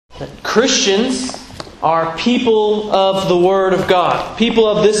Christians are people of the Word of God, people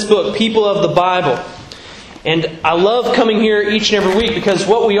of this book, people of the Bible. And I love coming here each and every week because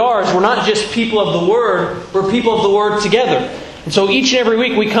what we are is we're not just people of the Word, we're people of the Word together. And so each and every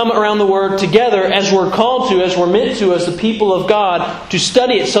week we come around the Word together as we're called to, as we're meant to, as the people of God, to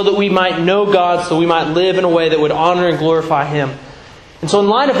study it so that we might know God, so we might live in a way that would honor and glorify Him. And so in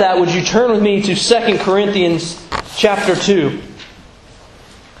light of that, would you turn with me to 2 Corinthians chapter 2.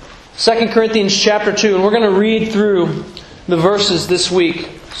 2 Corinthians chapter 2, and we're going to read through the verses this week,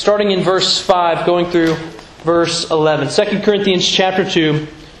 starting in verse 5, going through verse 11. 2 Corinthians chapter 2,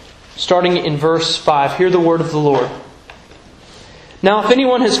 starting in verse 5. Hear the word of the Lord. Now, if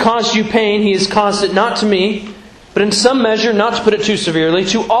anyone has caused you pain, he has caused it not to me, but in some measure, not to put it too severely,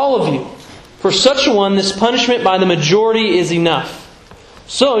 to all of you. For such a one, this punishment by the majority is enough.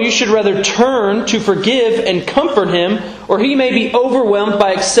 So you should rather turn to forgive and comfort him, or he may be overwhelmed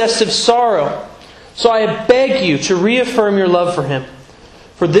by excessive sorrow. So I beg you to reaffirm your love for him.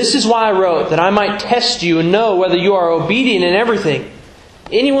 For this is why I wrote, that I might test you and know whether you are obedient in everything.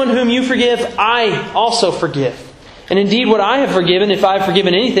 Anyone whom you forgive, I also forgive. And indeed what I have forgiven, if I have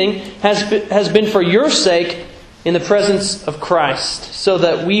forgiven anything, has been for your sake in the presence of Christ, so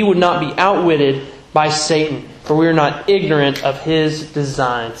that we would not be outwitted by Satan. For we are not ignorant of his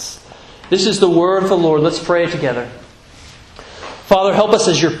designs. This is the word of the Lord. Let's pray together. Father, help us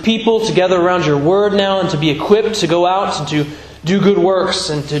as your people to gather around your word now and to be equipped to go out and to do good works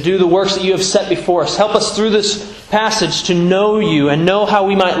and to do the works that you have set before us. Help us through this passage to know you and know how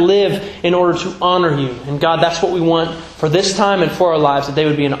we might live in order to honor you. And God, that's what we want for this time and for our lives, that they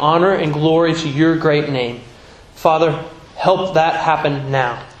would be an honor and glory to your great name. Father, help that happen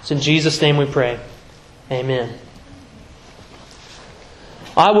now. It's in Jesus' name we pray. Amen.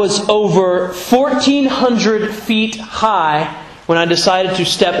 I was over 1,400 feet high when I decided to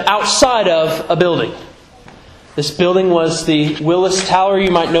step outside of a building. This building was the Willis Tower.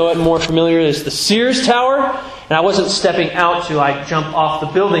 You might know it more familiar as the Sears Tower. And I wasn't stepping out to jump off the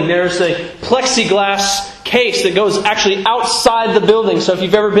building. There's a plexiglass case that goes actually outside the building. So if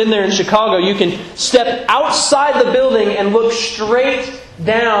you've ever been there in Chicago, you can step outside the building and look straight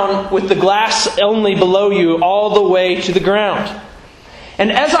down with the glass only below you all the way to the ground.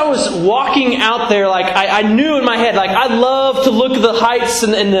 And as I was walking out there, I knew in my head, I'd love to look at the heights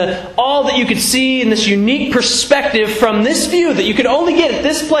and all that you could see in this unique perspective from this view that you could only get at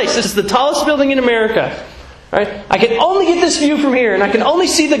this place. This is the tallest building in America. Right? I can only get this view from here, and I can only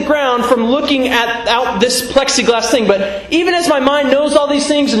see the ground from looking out this plexiglass thing. But even as my mind knows all these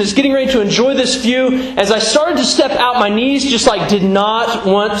things and is getting ready to enjoy this view, as I started to step out, my knees just did not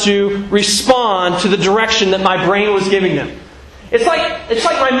want to respond to the direction that my brain was giving them. It's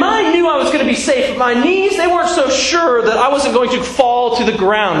like my mind knew I was going to be safe, but my knees, they weren't so sure that I wasn't going to fall to the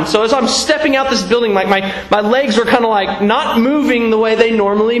ground. So as I'm stepping out this building, my legs were kind of not moving the way they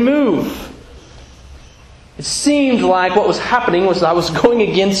normally move. It seemed like what was happening was I was going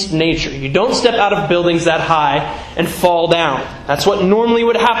against nature. You don't step out of buildings that high and fall down. That's what normally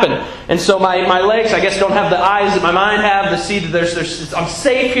would happen. And so my legs, I guess, don't have the eyes that my mind have to see that I'm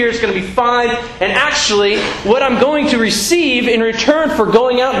safe here, it's going to be fine. And actually, what I'm going to receive in return for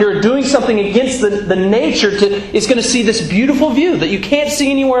going out here, doing something against the nature, is going to see this beautiful view that you can't see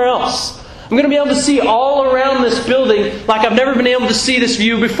anywhere else. I'm going to be able to see all around this building like I've never been able to see this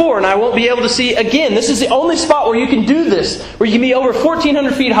view before, and I won't be able to see again. This is the only spot where you can do this, where you can be over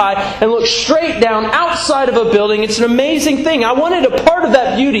 1,400 feet high and look straight down outside of a building. It's an amazing thing. I wanted a part of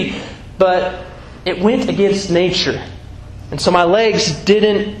that beauty, but it went against nature. And so my legs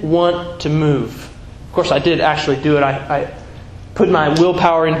didn't want to move. Of course, I did actually do it. I put my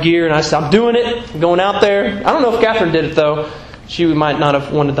willpower in gear and I said, I'm doing it. I'm going out there. I don't know if Catherine did it, though. She might not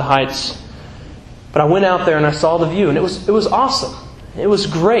have wanted the heights. But I went out there and I saw the view, and it was awesome. It was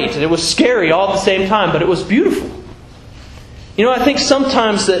great. It was scary all at the same time, but it was beautiful. You know, I think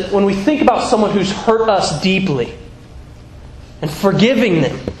sometimes that when we think about someone who's hurt us deeply and forgiving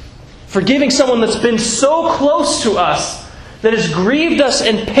them, forgiving someone that's been so close to us, that has grieved us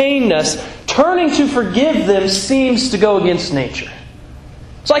and pained us, turning to forgive them seems to go against nature.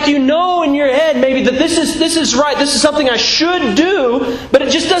 It's like you know in your head maybe that this is right, this is something I should do, but it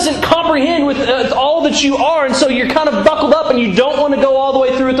just doesn't comprehend with all that you are, and so you're kind of buckled up and you don't want to go all the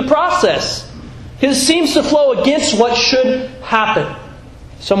way through with the process. Because it seems to flow against what should happen.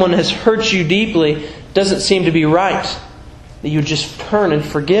 Someone has hurt you deeply, doesn't seem to be right that you just turn and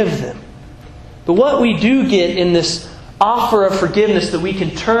forgive them. But what we do get in this offer of forgiveness that we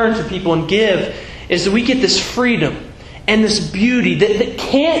can turn to people and give is that we get this freedom and this beauty that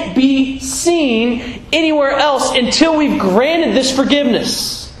can't be seen anywhere else until we've granted this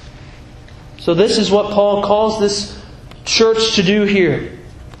forgiveness. So this is what Paul calls this church to do here.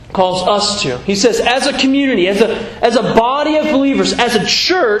 Calls us to. He says, as a community, as a body of believers, as a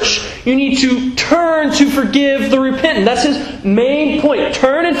church, you need to turn to forgive the repentant. That's his main point.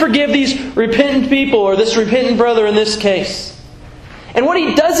 Turn and forgive these repentant people, or this repentant brother in this case. And what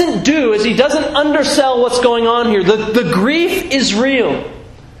he doesn't do is he doesn't undersell what's going on here. The grief is real.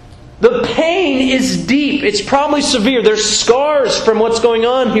 The pain is deep. It's probably severe. There's scars from what's going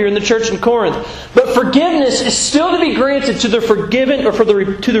on here in the church in Corinth. But forgiveness is still to be granted to the forgiven, or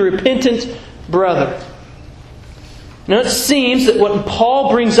to the repentant brother. Now it seems that what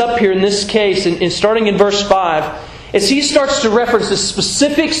Paul brings up here in this case, starting in verse 5, is he starts to reference a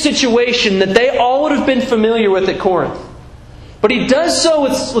specific situation that they all would have been familiar with at Corinth. But he does so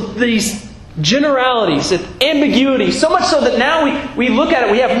with these generalities and ambiguity, so much so that now we look at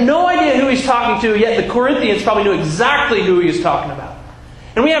it, we have no idea who he's talking to, yet the Corinthians probably knew exactly who he was talking about.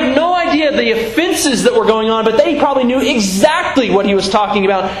 And we have no idea the offenses that were going on, but they probably knew exactly what he was talking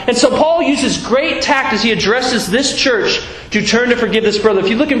about. And so Paul uses great tact as he addresses this church to turn to forgive this brother. If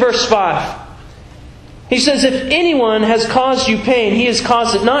you look in verse 5, he says, if anyone has caused you pain, he has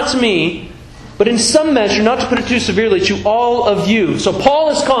caused it not to me, but in some measure, not to put it too severely, to all of you. So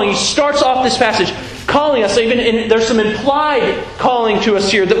Paul is calling, he starts off this passage calling us, and there's some implied calling to us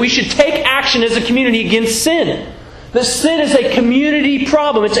here, that we should take action as a community against sin. That sin is a community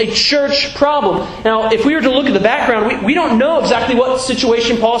problem. It's a church problem. Now, if we were to look at the background, we don't know exactly what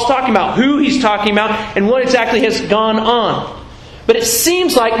situation Paul's talking about, who he's talking about, and what exactly has gone on. But it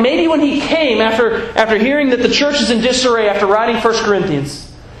seems like maybe when he came, after hearing that the church is in disarray after writing 1 Corinthians,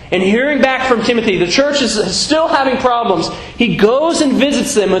 and hearing back from Timothy, the church is still having problems. He goes and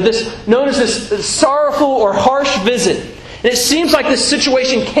visits them with this, known as this sorrowful or harsh visit. And it seems like this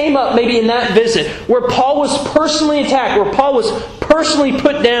situation came up maybe in that visit, where Paul was personally attacked, where Paul was personally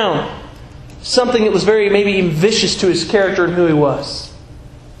put down. Something that was very maybe vicious to his character and who he was.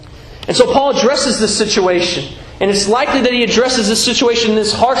 And so Paul addresses this situation. And it's likely that he addresses this situation in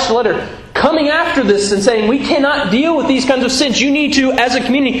this harsh letter, coming after this and saying, we cannot deal with these kinds of sins. You need to, as a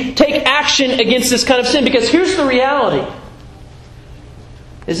community, take action against this kind of sin. Because here's the reality,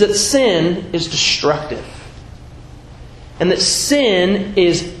 is that sin is destructive. And that sin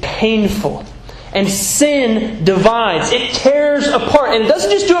is painful. And sin divides. It tears apart. And it doesn't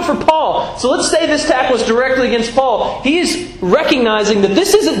just do it for Paul. So let's say this attack was directly against Paul. He is recognizing that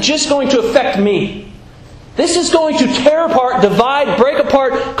this isn't just going to affect me. This is going to tear apart, divide, break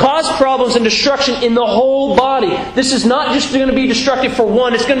apart, cause problems and destruction in the whole body. This is not just going to be destructive for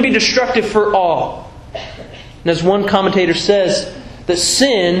one, it's going to be destructive for all. And as one commentator says, that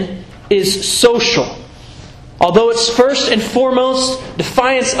sin is social. Although it's first and foremost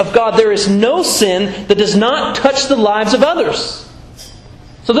defiance of God, there is no sin that does not touch the lives of others.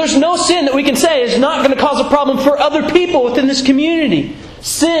 So there's no sin that we can say is not going to cause a problem for other people within this community.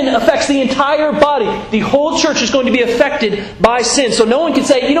 Sin affects the entire body. The whole church is going to be affected by sin. So no one can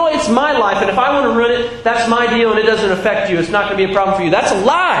say, you know what, it's my life, and if I want to ruin it, that's my deal and it doesn't affect you. It's not going to be a problem for you. That's a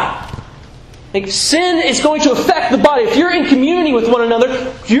lie. Like, sin is going to affect the body. If you're in community with one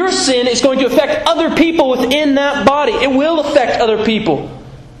another, your sin is going to affect other people within that body. It will affect other people.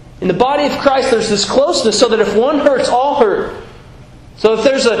 In the body of Christ, there's this closeness so that if one hurts, all hurt. So if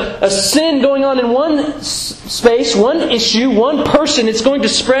there's a sin going on in one space, one issue, one person, it's going to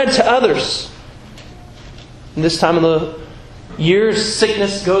spread to others. And this time of the year,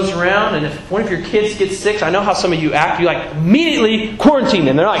 sickness goes around, and if one of your kids gets sick, I know how some of you act, you immediately quarantine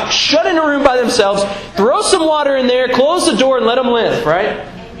them. They're shut in a room by themselves, throw some water in there, close the door and let them live, right?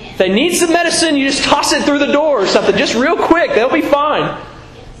 If they need some medicine, you just toss it through the door or something, just real quick, they'll be fine.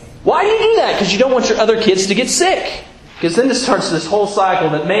 Why do you do that? Because you don't want your other kids to get sick. Because then this starts this whole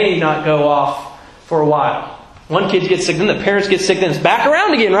cycle that may not go off for a while. One kid gets sick, then the parents get sick, then it's back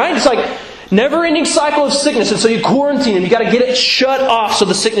around again, right? It's like never-ending cycle of sickness. And so you quarantine them. You've got to get it shut off so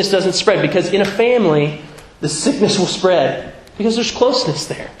the sickness doesn't spread. Because in a family, the sickness will spread. Because there's closeness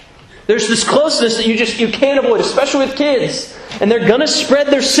there. There's this closeness that you can't avoid, especially with kids. And they're going to spread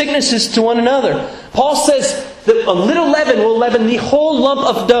their sicknesses to one another. Paul says that a little leaven will leaven the whole lump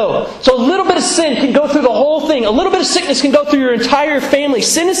of dough. So a little bit of sin can go through the whole thing. A little bit of sickness can go through your entire family.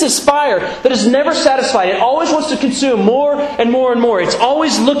 Sin is this fire that is never satisfied. It always wants to consume more and more and more. It's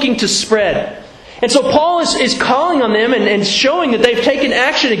always looking to spread. And so Paul is calling on them and showing that they've taken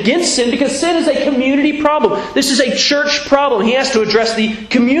action against sin, because sin is a community problem. This is a church problem. He has to address the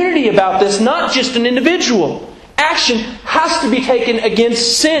community about this, not just an individual. Action has to be taken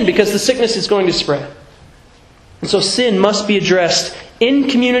against sin because the sickness is going to spread. And so sin must be addressed in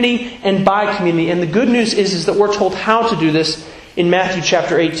community and by community. And the good news is that we're told how to do this in Matthew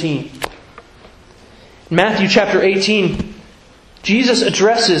chapter 18. In Matthew chapter 18, Jesus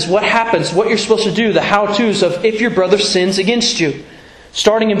addresses what happens, what you're supposed to do, the how-tos of if your brother sins against you.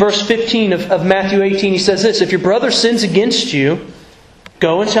 Starting in verse 15 of Matthew 18, He says this, "If your brother sins against you,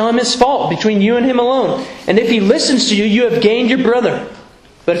 go and tell him his fault between you and him alone. And if he listens to you, you have gained your brother.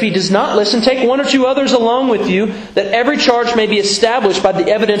 But if he does not listen, take one or two others along with you, that every charge may be established by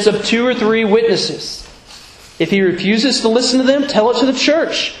the evidence of 2 or 3 witnesses. If he refuses to listen to them, tell it to the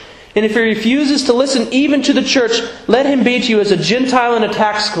church. And if he refuses to listen even to the church, let him be to you as a Gentile and a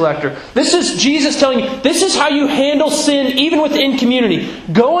tax collector." This is Jesus telling you, this is how you handle sin even within community.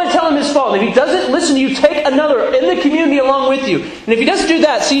 Go and tell him his fault. If he doesn't listen to you, take another in the community along with you. And if he doesn't do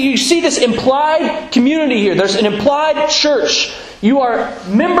that, see, you see this implied community here. There's an implied church. You are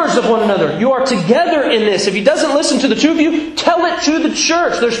members of one another. You are together in this. If he doesn't listen to the two of you, tell it to the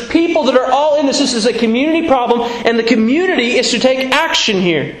church. There's people that are all in this. This is a community problem, and the community is to take action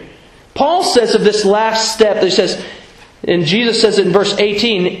here. Paul says of this last step, he says, and Jesus says in verse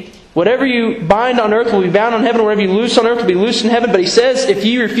 18, "Whatever you bind on earth will be bound on heaven, whatever you loose on earth will be loosed in heaven." But he says, if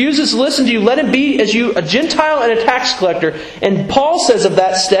he refuses to listen to you, let him be as you a Gentile and a tax collector. And Paul says of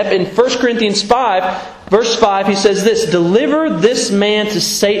that step in 1 Corinthians 5, verse 5, he says this, "Deliver this man to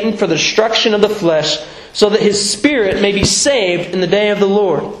Satan for the destruction of the flesh, so that his spirit may be saved in the day of the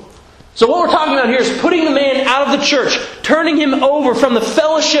Lord." So what we're talking about here is putting the man out of the church, turning him over from the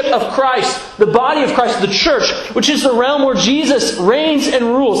fellowship of Christ, the body of Christ, the church, which is the realm where Jesus reigns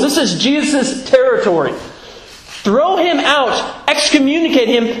and rules. This is Jesus' territory. Throw him out, excommunicate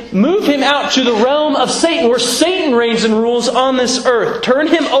him, move him out to the realm of Satan, where Satan reigns and rules on this earth. Turn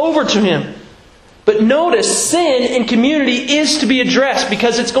him over to him. But notice, sin in community is to be addressed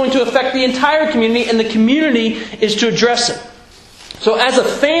because it's going to affect the entire community, and the community is to address it. So as a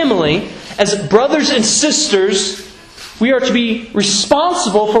family, as brothers and sisters, we are to be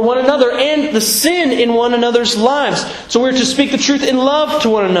responsible for one another and the sin in one another's lives. So we're to speak the truth in love to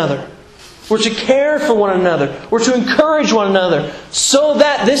one another. We're to care for one another. We're to encourage one another so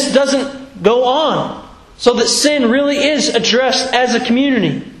that this doesn't go on. So that sin really is addressed as a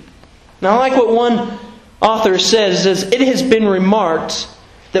community. Now I like what one author says, "It has been remarked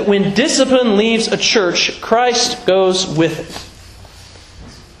that when discipline leaves a church, Christ goes with it."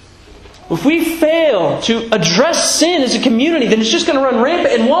 If we fail to address sin as a community, then it's just going to run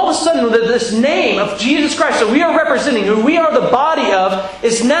rampant. And all of a sudden, this name of Jesus Christ that we are representing, who we are the body of,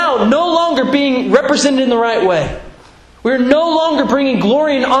 is now no longer being represented in the right way. We're no longer bringing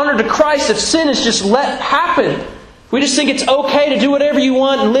glory and honor to Christ if sin is just let happen. We just think it's okay to do whatever you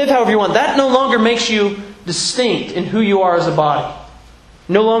want and live however you want. That no longer makes you distinct in who you are as a body.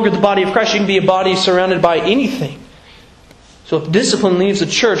 No longer the body of Christ. You can be a body surrounded by anything. So if discipline leaves the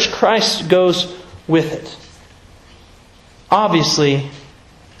church, Christ goes with it. Obviously,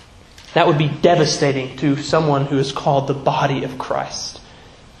 that would be devastating to someone who is called the body of Christ.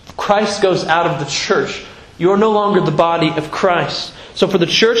 If Christ goes out of the church, you are no longer the body of Christ. So for the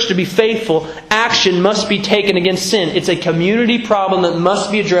church to be faithful, action must be taken against sin. It's a community problem that must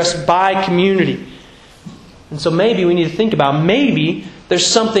be addressed by community. And so maybe we need to think about, maybe there's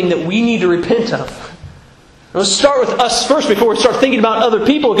something that we need to repent of. Let's start with us first before we start thinking about other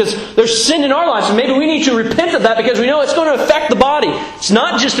people, because there's sin in our lives, and maybe we need to repent of that because we know it's going to affect the body. It's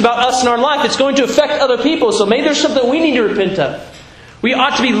not just about us and our life, it's going to affect other people. So maybe there's something we need to repent of. We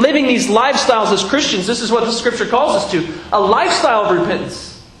ought to be living these lifestyles as Christians. This is what the Scripture calls us to. A lifestyle of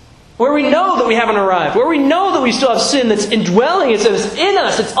repentance. Where we know that we haven't arrived. Where we know that we still have sin that's indwelling. It's in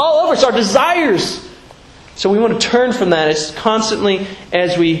us. It's all over. It's our desires. So we want to turn from that as constantly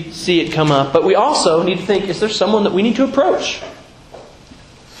as we see it come up. But we also need to think, is there someone that we need to approach?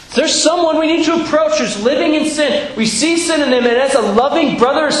 Is there someone we need to approach who's living in sin? We see sin in them, and as a loving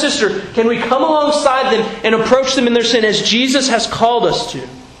brother or sister, can we come alongside them and approach them in their sin as Jesus has called us to?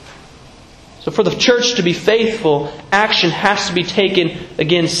 So for the church to be faithful, action has to be taken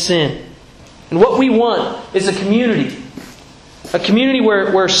against sin. And what we want is a community. A community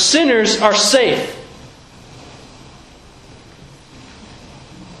where sinners are safe.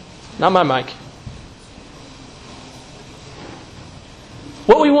 Not my mic.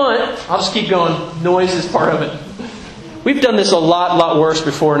 What we want, I'll just keep going. Noise is part of it. We've done this a lot worse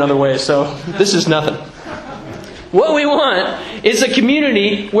before in other ways, so this is nothing. What we want is a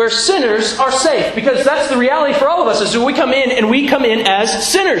community where sinners are safe, because that's the reality for all of us. Is we come in as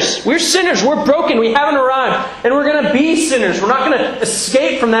sinners. We're sinners. We're broken. We haven't arrived, and we're going to be sinners. We're not going to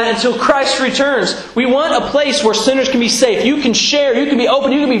escape from that until Christ returns. We want a place where sinners can be safe. You can share. You can be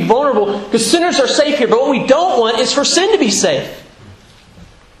open. You can be vulnerable, because sinners are safe here. But what we don't want is for sin to be safe.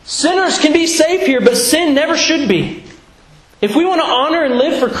 Sinners can be safe here, but sin never should be. If we want to honor and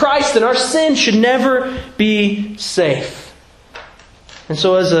live for Christ, then our sin should never be safe. And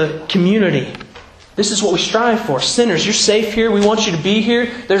so as a community, this is what we strive for. Sinners, you're safe here. We want you to be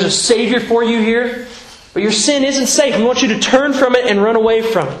here. There's a Savior for you here. But your sin isn't safe. We want you to turn from it and run away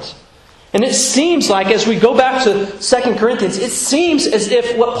from it. And it seems like, as we go back to 2 Corinthians, it seems as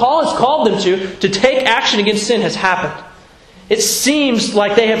if what Paul has called them to take action against sin, has happened. It seems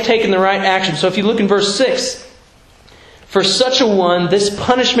like they have taken the right action. So if you look in verse 6, for such a one, this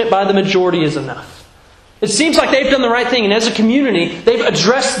punishment by the majority is enough. It seems like they've done the right thing, and as a community, they've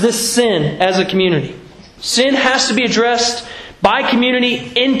addressed this sin as a community. Sin has to be addressed by community,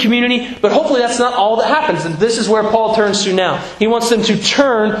 in community, but hopefully that's not all that happens. And this is where Paul turns to now. He wants them to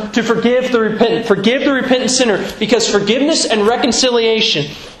turn to forgive the repentant. Forgive the repentant sinner, because forgiveness and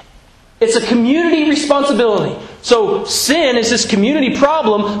reconciliation, it's a community responsibility. So sin is this community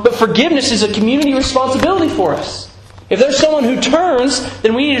problem, but forgiveness is a community responsibility for us. If there's someone who turns,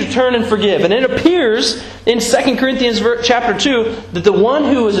 then we need to turn and forgive. And it appears in 2 Corinthians chapter 2 that the one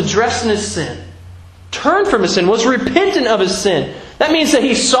who was addressing his sin, turned from his sin, was repentant of his sin. That means that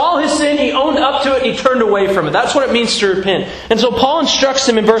he saw his sin, he owned up to it, and he turned away from it. That's what it means to repent. And so Paul instructs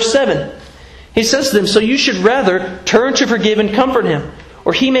them in verse 7. He says to them, so you should rather turn to forgive and comfort him,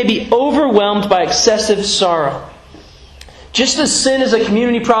 or he may be overwhelmed by excessive sorrow. Just as sin is a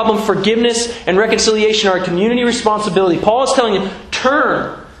community problem, forgiveness and reconciliation are a community responsibility. Paul is telling them,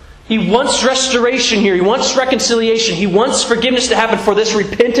 turn. He wants restoration here. He wants reconciliation. He wants forgiveness to happen for this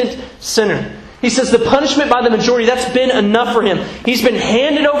repentant sinner. He says the punishment by the majority, that's been enough for him. He's been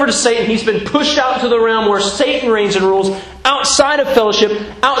handed over to Satan. He's been pushed out to the realm where Satan reigns and rules, outside of fellowship,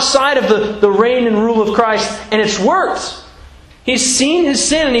 outside of the reign and rule of Christ. And it's worked. He's seen his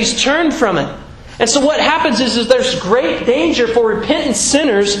sin and he's turned from it. And so what happens is there's great danger for repentant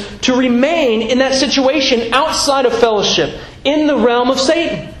sinners to remain in that situation outside of fellowship, in the realm of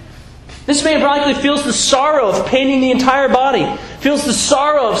Satan. This man likely feels the sorrow of paining the entire body, feels the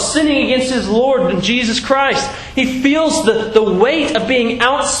sorrow of sinning against his Lord and Jesus Christ. He feels the weight of being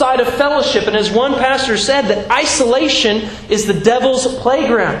outside of fellowship. And as one pastor said, that isolation is the devil's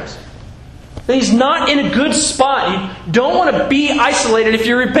playground. That he's not in a good spot. You don't want to be isolated if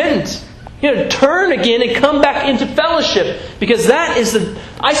you're repentant. You know, turn again and come back into fellowship. Because that is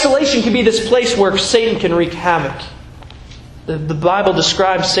isolation can be this place where Satan can wreak havoc. The Bible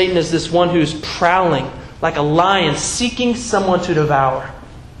describes Satan as this one who's prowling like a lion, seeking someone to devour.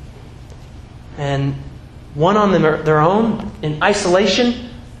 And one on their own, in isolation,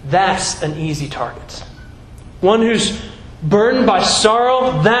 that's an easy target. One who's burdened by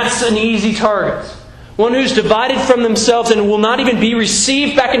sorrow, that's an easy target. One who's divided from themselves and will not even be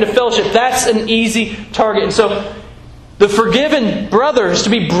received back into fellowship, that's an easy target. And so the forgiven brother is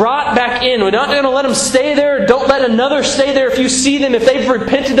to be brought back in. We're not going to let them stay there. Don't let another stay there. If you see them, if they've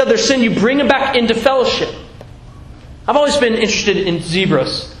repented of their sin, you bring them back into fellowship. I've always been interested in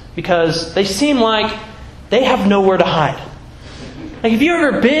zebras because they seem like they have nowhere to hide. Like, have you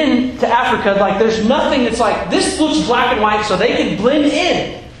ever been to Africa? Like, there's nothing that's like, this looks black and white so they can blend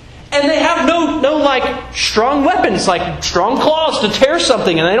in. And they have no like strong weapons, like strong claws to tear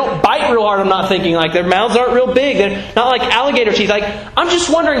something, and they don't bite real hard. I'm not thinking like their mouths aren't real big. They're not like alligator teeth. Like, I'm just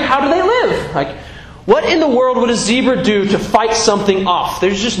wondering, how do they live? Like, what in the world would a zebra do to fight something off?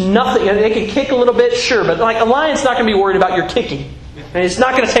 There's just nothing. They can kick a little bit, sure, but like a lion's not going to be worried about your kicking, and it's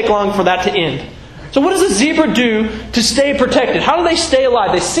not going to take long for that to end. So what does a zebra do to stay protected? How do they stay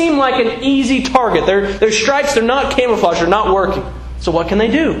alive? They seem like an easy target. Their stripes, they're not camouflage, they're not working. So what can they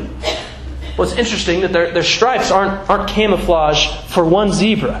do? Well, it's interesting that their stripes aren't camouflage for one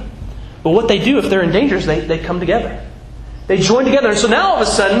zebra. But what they do if they're in danger is they come together. They join together. And so now all of a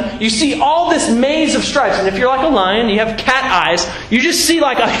sudden, you see all this maze of stripes. And if you're like a lion, you have cat eyes, you just see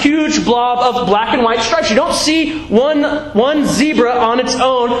like a huge blob of black and white stripes. You don't see one zebra on its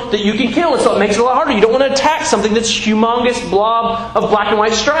own that you can kill. And so it makes it a lot harder. You don't want to attack something that's humongous blob of black and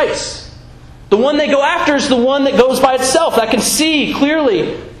white stripes. The one they go after is the one that goes by itself, that can see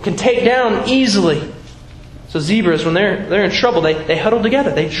clearly, can take down easily. So zebras, when they're in trouble, they huddle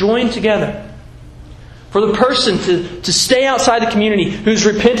together. They join together. For the person to stay outside the community, who's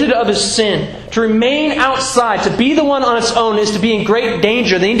repented of his sin, to remain outside, to be the one on its own, is to be in great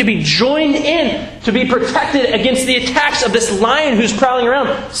danger. They need to be joined in to be protected against the attacks of this lion who's prowling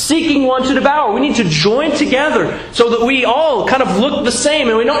around, seeking one to devour. We need to join together so that we all kind of look the same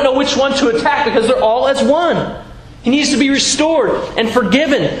and we don't know which one to attack because they're all as one. He needs to be restored and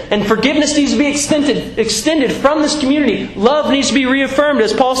forgiven. And forgiveness needs to be extended from this community. Love needs to be reaffirmed.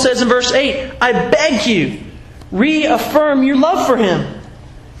 As Paul says in verse 8, I beg you, reaffirm your love for him.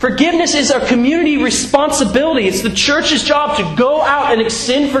 Forgiveness is a community responsibility. It's the church's job to go out and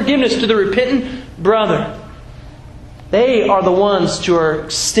extend forgiveness to the repentant brother. They are the ones to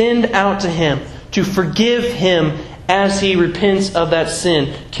extend out to him, to forgive him as he repents of that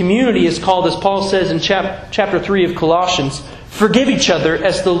sin. Community is called, as Paul says in chapter 3 of Colossians, forgive each other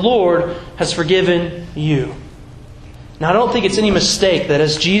as the Lord has forgiven you. Now, I don't think it's any mistake that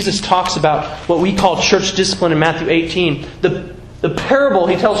as Jesus talks about what we call church discipline in Matthew 18, the parable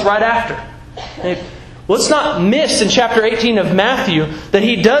he tells right after. Let's not miss in chapter 18 of Matthew that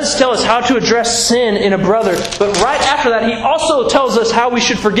he does tell us how to address sin in a brother. But right after that, he also tells us how we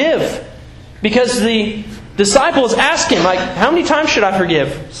should forgive. Because the disciples ask him, how many times should I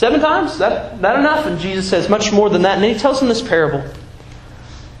forgive? 7 times? That enough? And Jesus says, much more than that. And then he tells them this parable.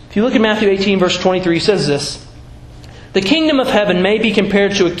 If you look at Matthew 18, verse 23, he says this: the kingdom of heaven may be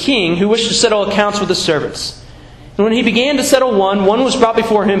compared to a king who wished to settle accounts with his servants. And when he began to settle one was brought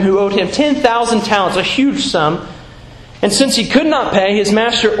before him who owed him 10,000 talents, a huge sum. And since he could not pay, his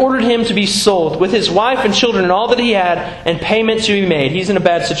master ordered him to be sold, with his wife and children and all that he had, and payment to be made. He's in a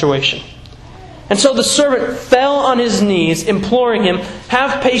bad situation. And so the servant fell on his knees, imploring him,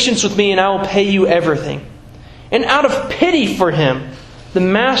 have patience with me, and I will pay you everything. And out of pity for him, the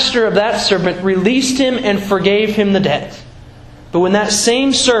master of that servant released him and forgave him the debt. But when that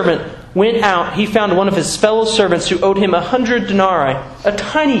same servant went out, he found one of his fellow servants who owed him 100 denarii, a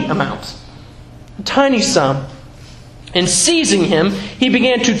tiny amount, a tiny sum. And seizing him, he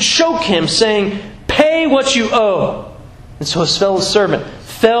began to choke him, saying, pay what you owe. And so his fellow servant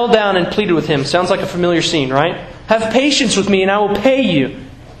fell down and pleaded with him. Sounds like a familiar scene, right? Have patience with me and I will pay you.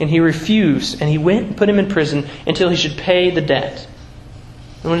 And he refused, and he went and put him in prison until he should pay the debt.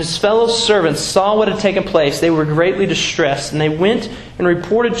 And when his fellow servants saw what had taken place, they were greatly distressed, and they went and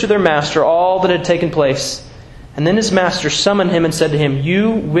reported to their master all that had taken place. And then his master summoned him and said to him,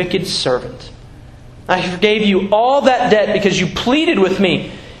 you wicked servant, I forgave you all that debt because you pleaded with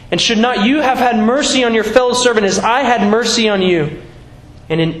me. And should not you have had mercy on your fellow servant as I had mercy on you?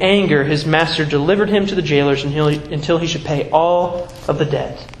 And in anger his master delivered him to the jailers until he should pay all of the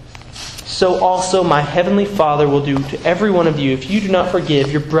debt. So also my heavenly Father will do to every one of you if you do not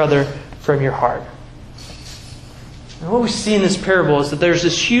forgive your brother from your heart. And what we see in this parable is that there's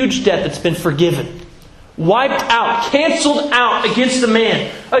this huge debt that's been forgiven, wiped out, canceled out against a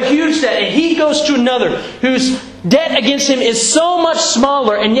man. A huge debt. And he goes to another whose debt against him is so much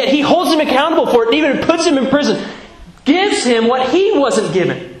smaller, and yet he holds him accountable for it and even puts him in prison. Gives him what he wasn't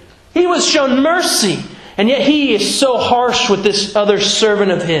given. He was shown mercy, and yet he is so harsh with this other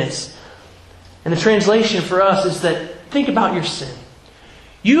servant of his. And the translation for us is that, think about your sin.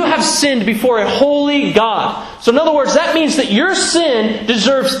 You have sinned before a holy God. So in other words, that means that your sin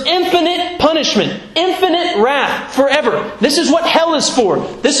deserves infinite punishment, infinite wrath forever. This is what hell is for.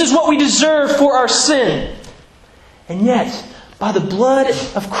 This is what we deserve for our sin. And yet, by the blood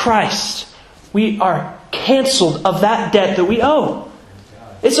of Christ, we are canceled of that debt that we owe.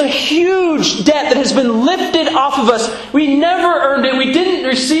 It's a huge debt that has been lifted off of us. We never earned it. We didn't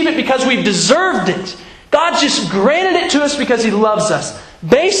receive it because we deserved it. God just granted it to us because He loves us,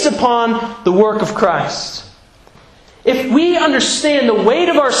 based upon the work of Christ. If we understand the weight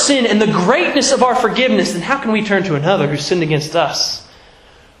of our sin and the greatness of our forgiveness, then how can we turn to another who sinned against us?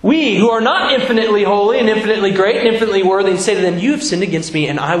 We, who are not infinitely holy and infinitely great and infinitely worthy, and say to them, you have sinned against me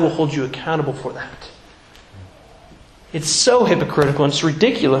and I will hold you accountable for that. It's so hypocritical and it's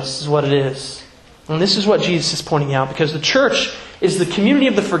ridiculous is what it is. And this is what Jesus is pointing out, because the church is the community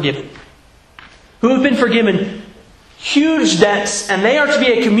of the forgiven, who have been forgiven huge debts, and they are to be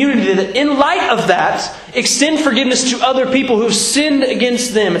a community that, in light of that, extend forgiveness to other people who have sinned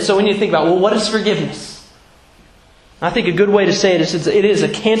against them. And so we need to think about, well, what is forgiveness? I think a good way to say it is it is a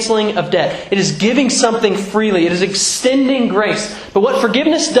canceling of debt. It is giving something freely. It is extending grace. But what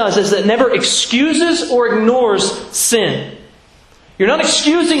forgiveness does is it never excuses or ignores sin. You're not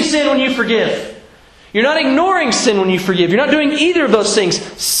excusing sin when you forgive. You're not ignoring sin when you forgive. You're not doing either of those things.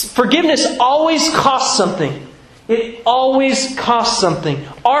 Forgiveness always costs something. It always costs something.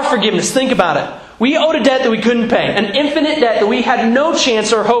 Our forgiveness, think about it. We owed a debt that we couldn't pay. An infinite debt that we had no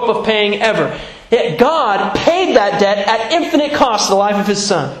chance or hope of paying ever. Yet God paid that debt at infinite cost in the life of His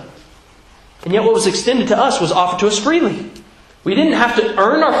Son. And yet what was extended to us was offered to us freely. We didn't have to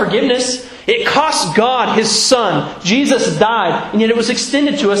earn our forgiveness. It cost God His Son. Jesus died, and yet it was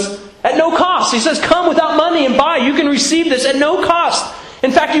extended to us at no cost. He says, come without money and buy. You can receive this at no cost.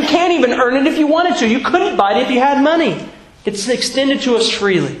 In fact, you can't even earn it if you wanted to. You couldn't buy it if you had money. It's extended to us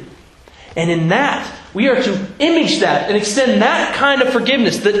freely. And in that, we are to image that and extend that kind of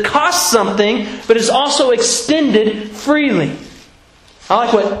forgiveness that costs something, but is also extended freely. I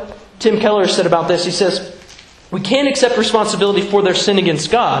like what Tim Keller said about this. He says, we can't accept responsibility for their sin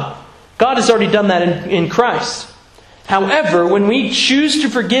against God. God has already done that in Christ. However, when we choose to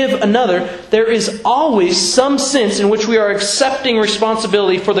forgive another, there is always some sense in which we are accepting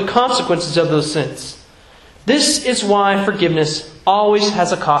responsibility for the consequences of those sins. This is why forgiveness always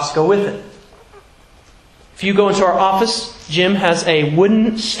has a cost go with it. If you go into our office, Jim has a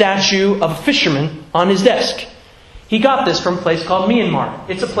wooden statue of a fisherman on his desk. He got this from a place called Myanmar.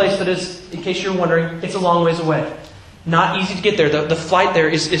 It's a place that is, in case you're wondering, it's a long ways away. Not easy to get there. The flight there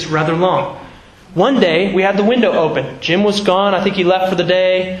is rather long. One day, we had the window open. Jim was gone. I think he left for the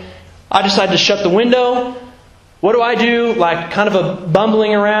day. I decided to shut the window. What do? Like kind of a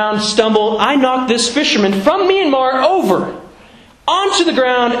bumbling around, stumble. I knocked this fisherman from Myanmar over onto the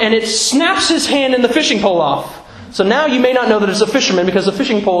ground, and it snaps his hand and the fishing pole off. So now you may not know that it's a fisherman because the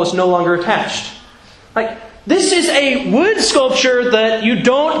fishing pole is no longer attached. Like, this is a wood sculpture that you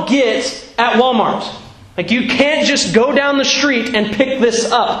don't get at Walmart. Like, you can't just go down the street and pick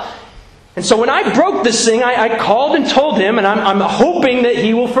this up. And so when I broke this thing, I called and told him, and I'm hoping that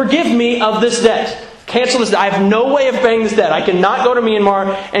he will forgive me of this debt. Cancel this debt. I have no way of paying this debt. I cannot go to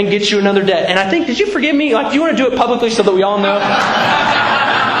Myanmar and get you another debt. And I think, did you forgive me? Like, do you want to do it publicly so that we all know?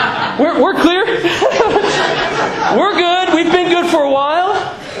 We're clear? We're good. We've been good for a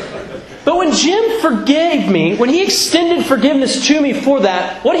while. But when Jim forgave me, when he extended forgiveness to me for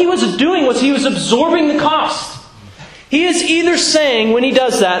that, what he was doing was he was absorbing the cost. He is either saying, when he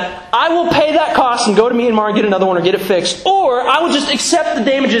does that, I will pay that cost and go to Myanmar and get another one or get it fixed, or I will just accept the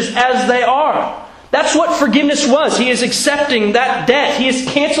damages as they are. That's what forgiveness was. He is accepting that debt. He is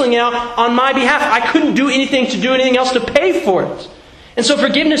canceling out on my behalf. I couldn't do anything to do anything else to pay for it. And so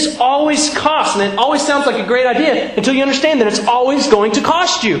forgiveness always costs, and it always sounds like a great idea until you understand that it's always going to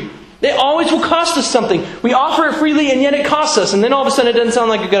cost you. It always will cost us something. We offer it freely and yet it costs us, and then all of a sudden it doesn't sound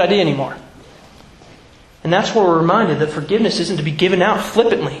like a good idea anymore. And that's where we're reminded that forgiveness isn't to be given out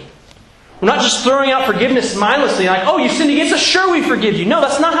flippantly. We're not just throwing out forgiveness mindlessly, like, oh, you sinned against us, sure we forgive you. No,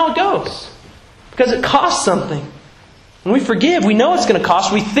 that's not how it goes. Because it costs something. When we forgive, we know it's going to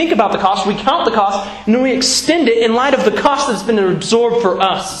cost. We think about the cost, we count the cost, and then we extend it in light of the cost that's been absorbed for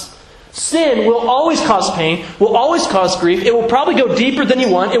us. Sin will always cause pain, will always cause grief. It will probably go deeper than you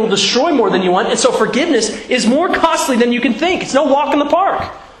want. It will destroy more than you want. And so forgiveness is more costly than you can think. It's no walk in the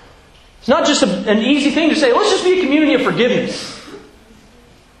park. It's not just an easy thing to say, let's just be a community of forgiveness.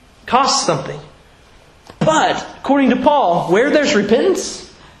 It costs something. But, according to Paul, where there's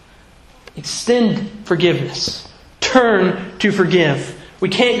repentance, extend forgiveness. Turn to forgive. We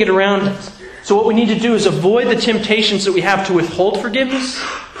can't get around it. So what we need to do is avoid the temptations that we have to withhold forgiveness,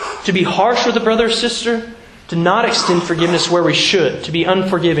 to be harsh with a brother or sister, to not extend forgiveness where we should. To be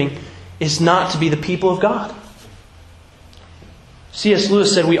unforgiving is not to be the people of God. C.S.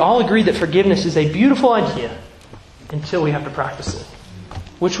 Lewis said, we all agree that forgiveness is a beautiful idea until we have to practice it.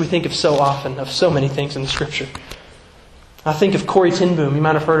 Which we think of so often, of so many things in the Scripture. I think of Corrie ten Boom. You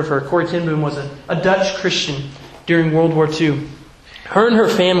might have heard of her. Corrie ten Boom was a Dutch Christian during World War II. Her and her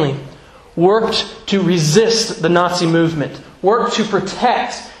family worked to resist the Nazi movement. Worked to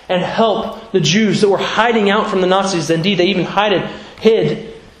protect and help the Jews that were hiding out from the Nazis. Indeed, they even hid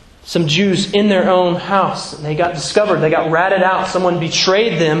some Jews in their own house. And they got discovered. They got ratted out. Someone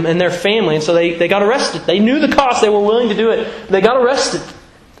betrayed them and their family. And so they got arrested. They knew the cost. They were willing to do it. They got arrested.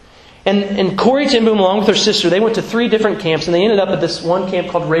 And Corrie ten Boom, along with her sister, they went to 3 different camps. And they ended up at this one camp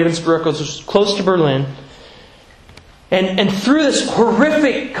called Ravensbrück, which was close to Berlin. And through this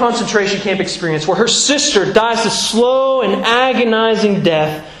horrific concentration camp experience, where her sister dies a slow and agonizing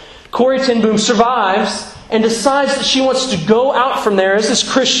death, Corrie ten Boom survives and decides that she wants to go out from there as this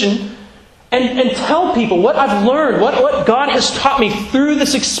Christian and tell people what I've learned, what God has taught me through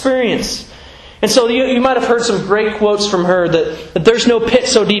this experience. And so you might have heard some great quotes from her that there's no pit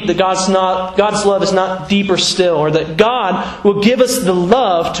so deep that God's love is not deeper still, or that God will give us the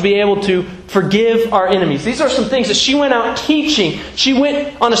love to be able to forgive our enemies. These are some things that she went out teaching. She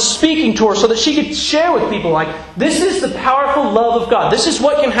went on a speaking tour so that she could share with people, like, this is the powerful love of God. This is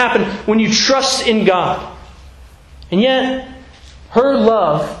what can happen when you trust in God. And yet, her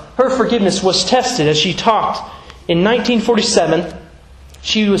love, her forgiveness was tested as she talked. In 1947,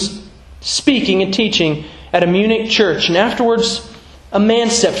 she was speaking and teaching at a Munich church. And afterwards, a man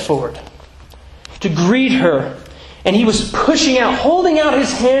stepped forward to greet her. And he was pushing out, holding out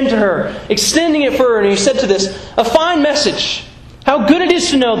his hand to her, extending it for her. And he said to this, a fine message. How good it is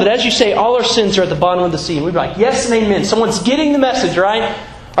to know that, as you say, all our sins are at the bottom of the sea. And we'd be like, yes and amen. Someone's getting the message, right?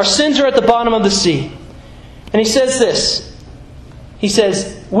 Our sins are at the bottom of the sea. And he says this. He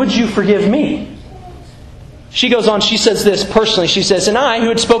says, would you forgive me? She goes on, she says this personally. She says, "And I, who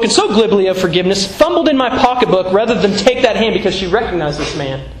had spoken so glibly of forgiveness, fumbled in my pocketbook rather than take that hand," because she recognized this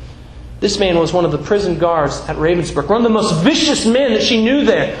man. This man was one of the prison guards at Ravensbrück, one of the most vicious men that she knew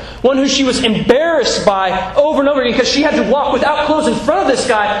there. One who she was embarrassed by over and over again because she had to walk without clothes in front of this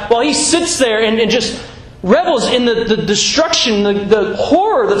guy while he sits there and just revels in the destruction, the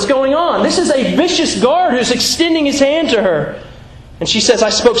horror that's going on. This is a vicious guard who's extending his hand to her. And she says, "I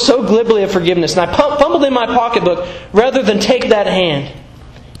spoke so glibly of forgiveness, and I fumbled in my pocketbook rather than take that hand.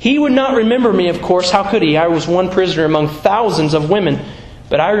 He would not remember me, of course. How could he? I was one prisoner among thousands of women.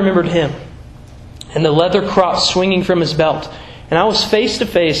 But I remembered him, and the leather crop swinging from his belt. And I was face to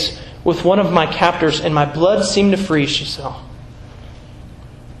face with one of my captors, and my blood seemed to freeze," she said.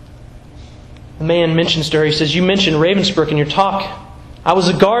 The man mentions to her, he says, "You mentioned Ravensbrück in your talk. I was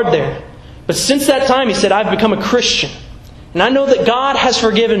a guard there. But since that time," he said, "I've become a Christian. And I know that God has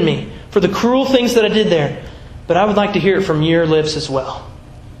forgiven me for the cruel things that I did there. But I would like to hear it from your lips as well."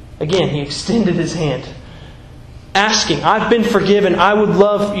 Again, he extended his hand, asking, "I've been forgiven. I would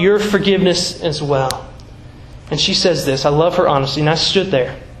love your forgiveness as well." And she says this. I love her honesty. And I stood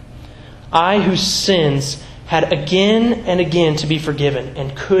there, I whose sins had again and again to be forgiven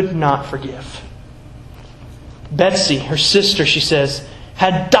and could not forgive. Betsy, her sister, she says,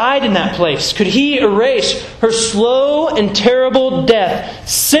 had died in that place. Could he erase her slow and terrible death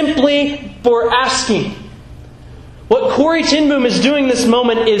simply for asking? What Corrie ten Boom is doing this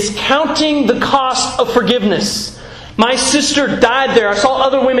moment is counting the cost of forgiveness. My sister died there. I saw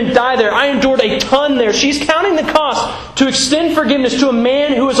other women die there. I endured a ton there. She's counting the cost to extend forgiveness to a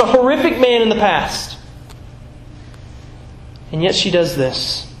man who was a horrific man in the past. And yet she does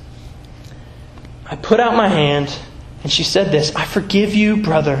this. I put out my hand, and she said this, "I forgive you,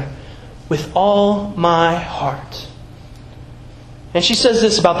 brother, with all my heart." And she says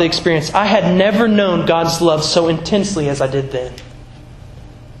this about the experience. "I had never known God's love so intensely as I did then.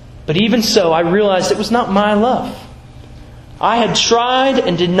 But even so, I realized it was not my love. I had tried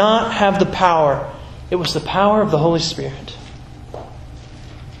and did not have the power. It was the power of the Holy Spirit."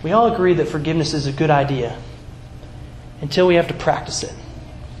 We all agree that forgiveness is a good idea until we have to practice it.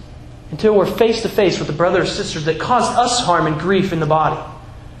 Until we're face to face with the brothers or sisters that caused us harm and grief in the body.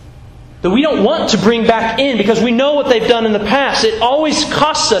 That we don't want to bring back in because we know what they've done in the past. It always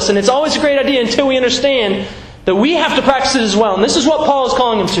costs us, and it's always a great idea until we understand that we have to practice it as well. And this is what Paul is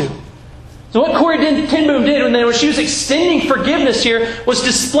calling them to. So what Corrie ten Boom did when she was extending forgiveness here was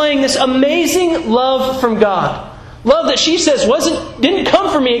displaying this amazing love from God. Love that she says didn't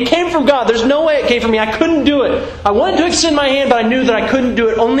come from me, it came from God. There's no way it came from me. I couldn't do it. I wanted to extend my hand, but I knew that I couldn't do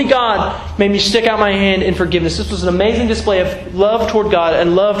it. Only God made me stick out my hand in forgiveness. This was an amazing display of love toward God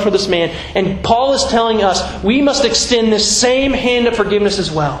and love for this man. And Paul is telling us we must extend this same hand of forgiveness as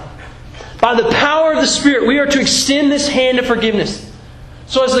well. By the power of the Spirit, we are to extend this hand of forgiveness.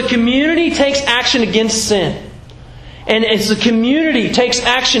 So as the community takes action against sin, and as the community takes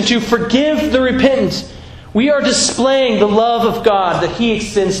action to forgive the repentant, we are displaying the love of God that He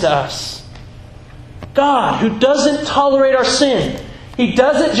extends to us. God, who doesn't tolerate our sin. He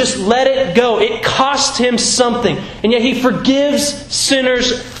doesn't just let it go. It cost Him something. And yet He forgives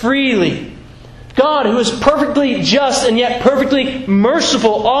sinners freely. God, who is perfectly just and yet perfectly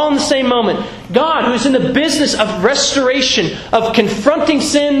merciful all in the same moment. God, who is in the business of restoration, of confronting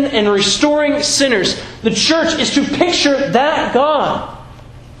sin and restoring sinners. The church is to picture that God.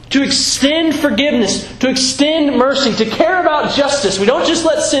 To extend forgiveness, to extend mercy, to care about justice. We don't just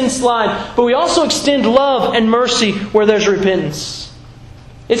let sin slide, but we also extend love and mercy where there's repentance.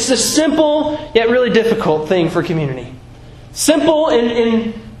 It's the simple yet really difficult thing for community. Simple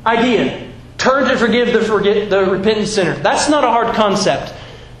in idea. Turn to forgive the repentant sinner. That's not a hard concept.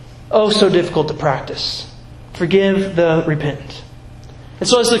 Oh, so difficult to practice. Forgive the repentant. And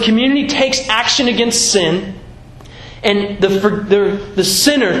so as the community takes action against sin, and the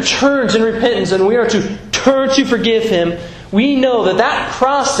sinner turns in repentance, and we are to turn to forgive him, we know that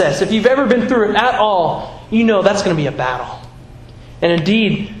process, if you've ever been through it at all, you know that's going to be a battle. And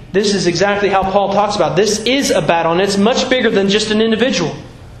indeed, this is exactly how Paul talks about it. This is a battle, and it's much bigger than just an individual.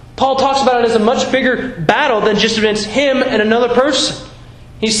 Paul talks about it as a much bigger battle than just against him and another person.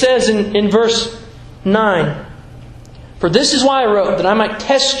 He says in verse 9, "For this is why I wrote, that I might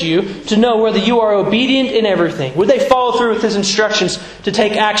test you to know whether you are obedient in everything." Would they follow through with his instructions to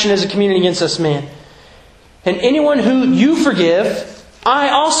take action as a community against this man? "And anyone who you forgive, I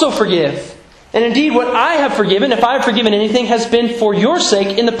also forgive. And indeed, what I have forgiven, if I have forgiven anything, has been for your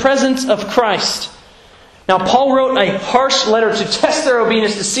sake in the presence of Christ." Now, Paul wrote a harsh letter to test their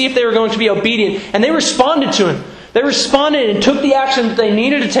obedience, to see if they were going to be obedient. And they responded to him. They responded and took the action that they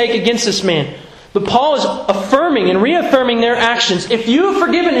needed to take against this man. But Paul is affirming and reaffirming their actions. If you have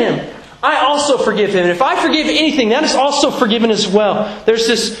forgiven him, I also forgive him. And if I forgive anything, that is also forgiven as well. There's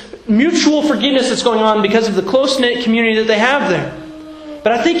this mutual forgiveness that's going on because of the close-knit community that they have there.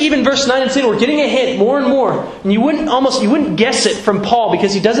 But I think even verse 9 and 10, we're getting a hint more and more. And you wouldn't guess it from Paul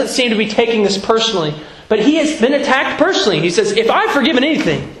because he doesn't seem to be taking this personally. But he has been attacked personally. He says, if I've forgiven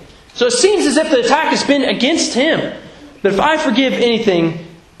anything. So it seems as if the attack has been against him. But if I forgive anything,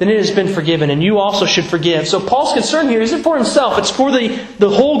 then it has been forgiven. And you also should forgive. So Paul's concern here isn't for himself. It's for the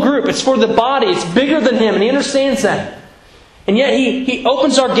whole group. It's for the body. It's bigger than him. And he understands that. And yet he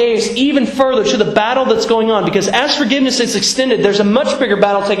opens our gaze even further to the battle that's going on. Because as forgiveness is extended, there's a much bigger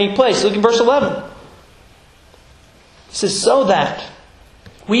battle taking place. Look at verse 11. It says, so that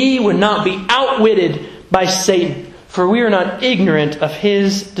we would not be outwitted by Satan, for we are not ignorant of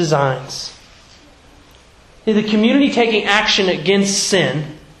his designs. The community taking action against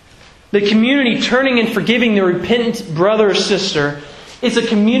sin, the community turning and forgiving the repentant brother or sister, is a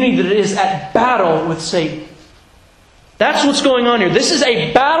community that is at battle with Satan. That's what's going on here. This is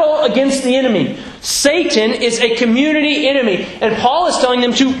a battle against the enemy. Satan is a community enemy. And Paul is telling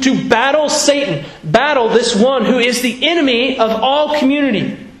them to battle Satan. Battle this one who is the enemy of all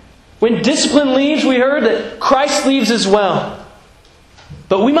community. When discipline leaves, we heard that Christ leaves as well.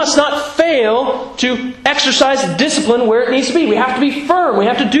 But we must not fail to exercise discipline where it needs to be. We have to be firm. We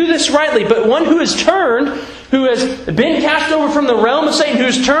have to do this rightly. But one who has turned, who has been cast over from the realm of Satan, who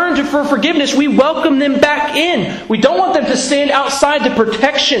has turned for forgiveness, we welcome them back in. We don't want them to stand outside the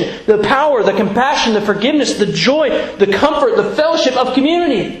protection, the power, the compassion, the forgiveness, the joy, the comfort, the fellowship of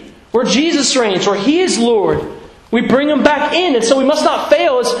community. Where Jesus reigns, where He is Lord. We bring them back in. And so we must not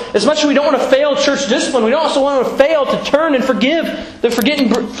fail. As much as we don't want to fail church discipline, we don't also want to fail to turn and forgive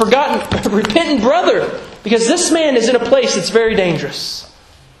the repentant brother. Because this man is in a place that's very dangerous.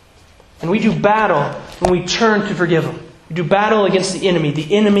 And we do battle when we turn to forgive him. We do battle against the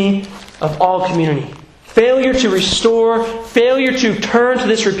enemy of all community. Failure to restore, failure to turn to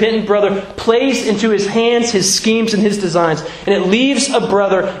this repentant brother plays into his hands, his schemes, and his designs. And it leaves a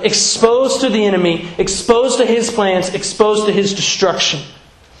brother exposed to the enemy, exposed to his plans, exposed to his destruction.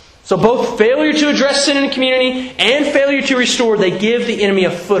 So both failure to address sin in the community and failure to restore, they give the enemy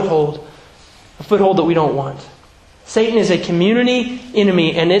a foothold that we don't want. Satan is a community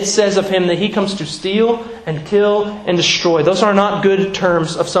enemy, and it says of him that he comes to steal and kill and destroy. Those are not good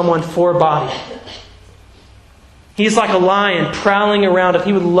terms of someone for a body. He is like a lion prowling around it.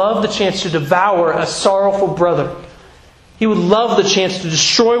 He would love the chance to devour a sorrowful brother. He would love the chance to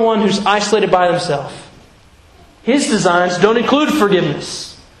destroy one who's isolated by himself. His designs don't include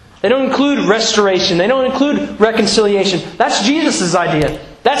forgiveness. They don't include restoration. They don't include reconciliation. That's Jesus' idea.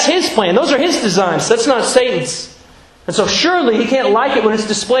 That's His plan. Those are His designs. That's not Satan's. And so surely he can't like it when it's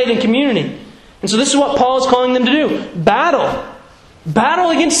displayed in community. And so this is what Paul is calling them to do. Battle.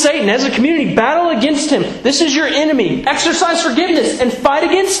 Battle against Satan. As a community, battle against him. This is your enemy. Exercise forgiveness and fight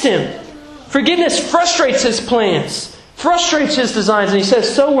against him. Forgiveness frustrates his plans. Frustrates his designs. And he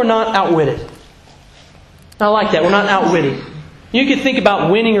says, so we're not outwitted. I like that. We're not outwitted. You could think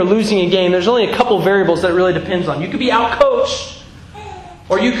about winning or losing a game. There's only a couple of variables that it really depends on. You could be outcoached,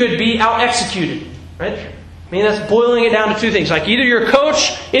 or you could be out-executed. Right? I mean, that's boiling it down to two things. Like either your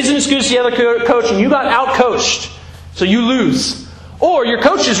coach isn't as good as the other coach and you got out-coached, so you lose. Or your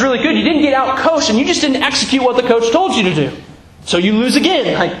coach is really good, you didn't get out-coached and you just didn't execute what the coach told you to do. So you lose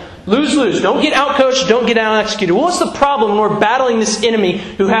again. Like, lose. Don't get out-coached, don't get out-executed. Well, what's the problem when we're battling this enemy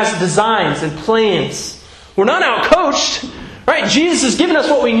who has designs and plans? We're not out-coached. Right? Jesus has given us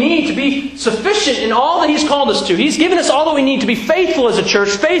what we need to be sufficient in all that He's called us to. He's given us all that we need to be faithful as a church,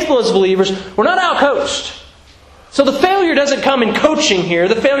 faithful as believers. We're not out-coached. So the failure doesn't come in coaching here.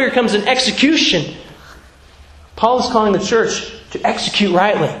 The failure comes in execution. Paul is calling the church to execute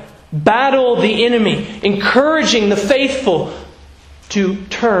rightly. Battle the enemy. Encouraging the faithful to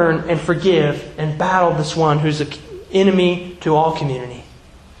turn and forgive and battle this one who's an enemy to all community.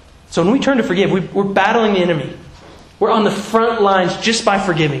 So when we turn to forgive, we're battling the enemy. We're on the front lines just by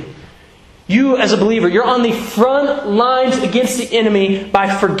forgiving. You as a believer, you're on the front lines against the enemy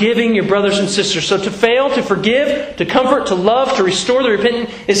by forgiving your brothers and sisters. So to fail, to forgive, to comfort, to love, to restore the repentant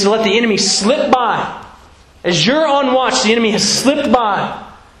is to let the enemy slip by. As you're on watch, the enemy has slipped by.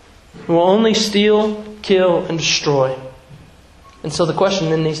 He will only steal, kill, and destroy. And so the question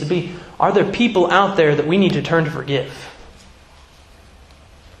then needs to be, are there people out there that we need to turn to forgive?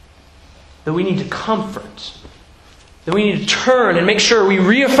 That we need to comfort? That we need to turn and make sure we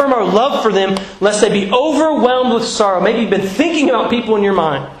reaffirm our love for them lest they be overwhelmed with sorrow. Maybe you've been thinking about people in your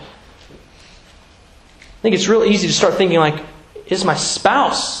mind. I think it's real easy to start thinking like, is my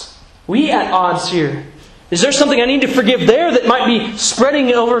spouse we at odds here? Is there something I need to forgive there that might be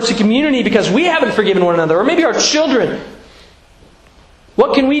spreading over to community because we haven't forgiven one another? Or maybe our children.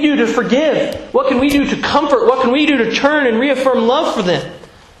 What can we do to forgive? What can we do to comfort? What can we do to turn and reaffirm love for them?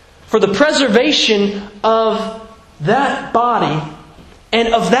 For the preservation of that body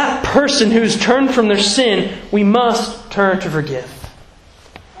and of that person who's turned from their sin, we must turn to forgive.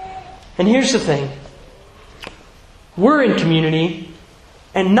 And here's the thing. We're in community,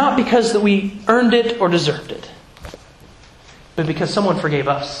 and not because that we earned it or deserved it, but because someone forgave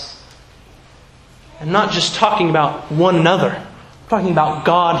us. I'm not just talking about one another. I'm talking about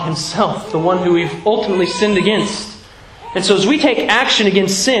God Himself, the one who we've ultimately sinned against. And so as we take action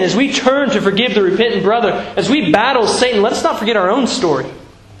against sin, as we turn to forgive the repentant brother, as we battle Satan, let's not forget our own story.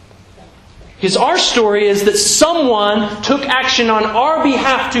 Because our story is that someone took action on our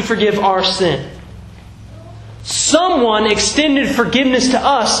behalf to forgive our sin. Someone extended forgiveness to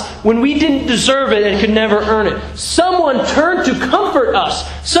us when we didn't deserve it and could never earn it. Someone turned to comfort us.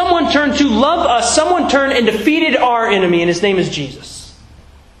 Someone turned to love us. Someone turned and defeated our enemy, and His name is Jesus.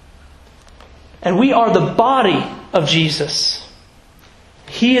 And we are the body of Jesus.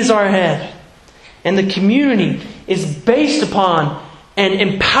 He is our head. And the community is based upon and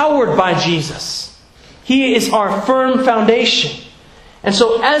empowered by Jesus. He is our firm foundation. And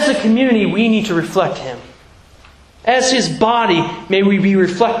so as a community, we need to reflect Him. As His body, may we be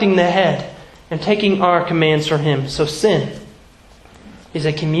reflecting the head and taking our commands from Him. So sin is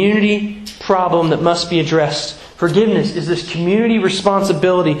a community problem that must be addressed. Forgiveness is this community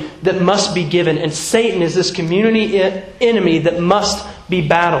responsibility that must be given. And Satan is this community enemy that must be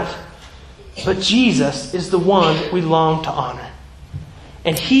battled. But Jesus is the one we long to honor.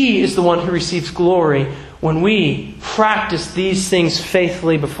 And He is the one who receives glory when we practice these things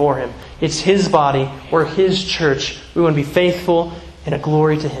faithfully before Him. It's His body. We're His church. We want to be faithful and a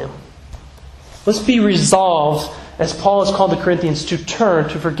glory to Him. Let's be resolved, as Paul has called the Corinthians, to turn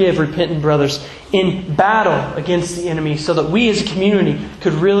to forgive repentant brothers in battle against the enemy so that we as a community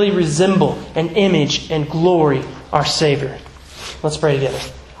could really resemble and image and glory our Savior. Let's pray together.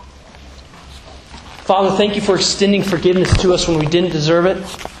 Father, thank You for extending forgiveness to us when we didn't deserve it.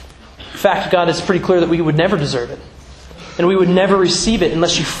 In fact, God, it's pretty clear that we would never deserve it. And we would never receive it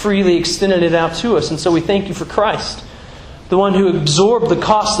unless You freely extended it out to us. And so we thank You for Christ, the one who absorbed the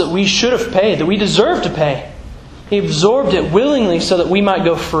cost that we should have paid, that we deserve to pay. He absorbed it willingly so that we might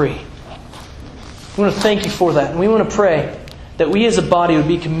go free. We want to thank You for that. And we want to pray that we as a body would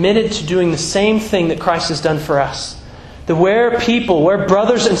be committed to doing the same thing that Christ has done for us. That where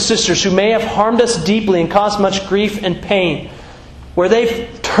brothers and sisters who may have harmed us deeply and caused much grief and pain, where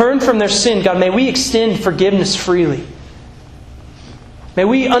they've turned from their sin, God, may we extend forgiveness freely. May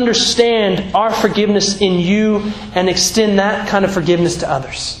we understand our forgiveness in You and extend that kind of forgiveness to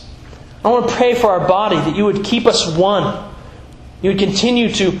others. I want to pray for our body that You would keep us one. You would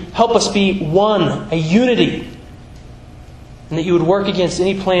continue to help us be one, a unity. And that You would work against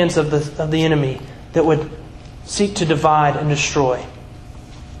any plans of the enemy that would seek to divide and destroy.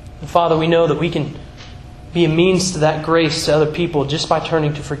 And Father, we know that we can be a means to that grace to other people just by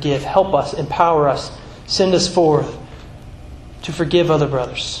turning to forgive. Help us, empower us, send us forth to forgive other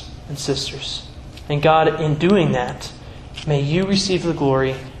brothers and sisters. And God, in doing that, may You receive the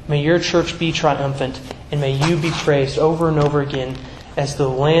glory, may Your church be triumphant, and may You be praised over and over again as the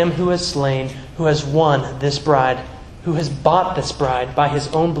Lamb who has slain, who has won this bride, who has bought this bride by His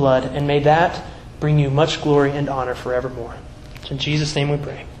own blood, and may that bring You much glory and honor forevermore. In Jesus' name we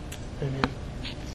pray. Amen.